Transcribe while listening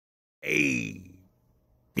Hey,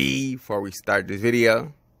 before we start this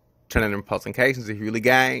video, turn on them post notifications if you really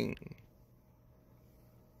gang.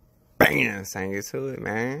 Bam, sang it to it,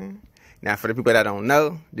 man. Now, for the people that don't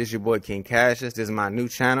know, this is your boy King Cassius. This is my new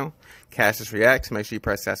channel, Cassius Reacts. Make sure you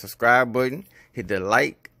press that subscribe button, hit the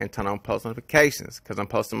like, and turn on post notifications, because I'm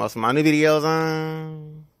posting most of my new videos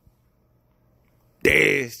on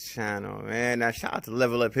this channel, man. Now, shout out to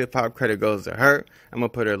Level Up Hip Hop. Credit goes to her. I'm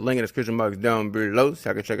going to put her link in the description box down below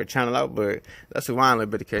so I can check her channel out. But let's rewind a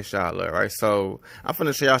little bit in case y'all love, right? So, I'm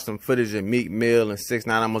finna show y'all some footage of Meek Mill and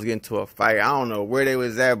 6ix9ine almost getting into a fight. I don't know where they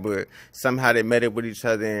was at, but somehow they met up with each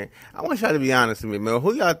other. And I want y'all to be honest with me, man.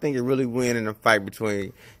 Who y'all think is really winning the fight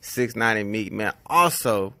between 6ix9ine and Meek, man?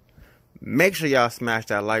 Also, make sure y'all smash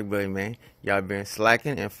that like button, man. Y'all been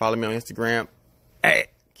slacking, and follow me on Instagram at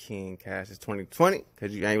King Cassius 2020,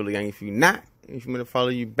 because you ain't really gang if you not. If you want to follow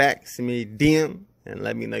you back, send me a DM and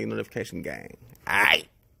let me know your notification gang. Alright.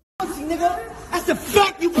 Pussy, nigga. That's a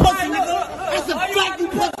fact, you pussy, nigga. That's a fact, you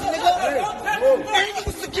pussy, nigga. Ain't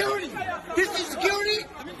you security? This is security?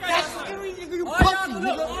 That's security, nigga. You pussy,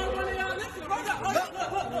 nigga.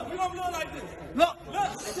 Look.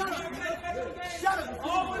 Shut up.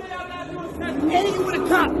 Ain't you with a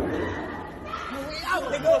cop?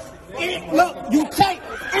 Look, you take,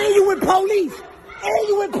 and you with police. And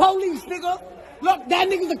you with police, nigga. Look, that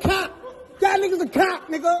nigga's a cop. That nigga's a cop,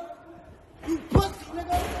 nigga. You pussy,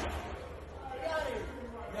 nigga.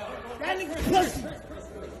 That nigga's pussy.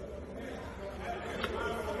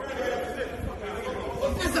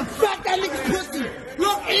 That's a fact, that nigga's pussy.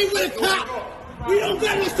 Look, ain't with a cop. We don't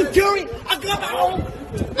got no security. I got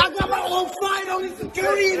my own fire on the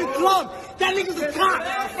security in the club. That nigga's a cop.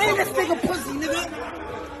 Ain't this nigga pussy, nigga.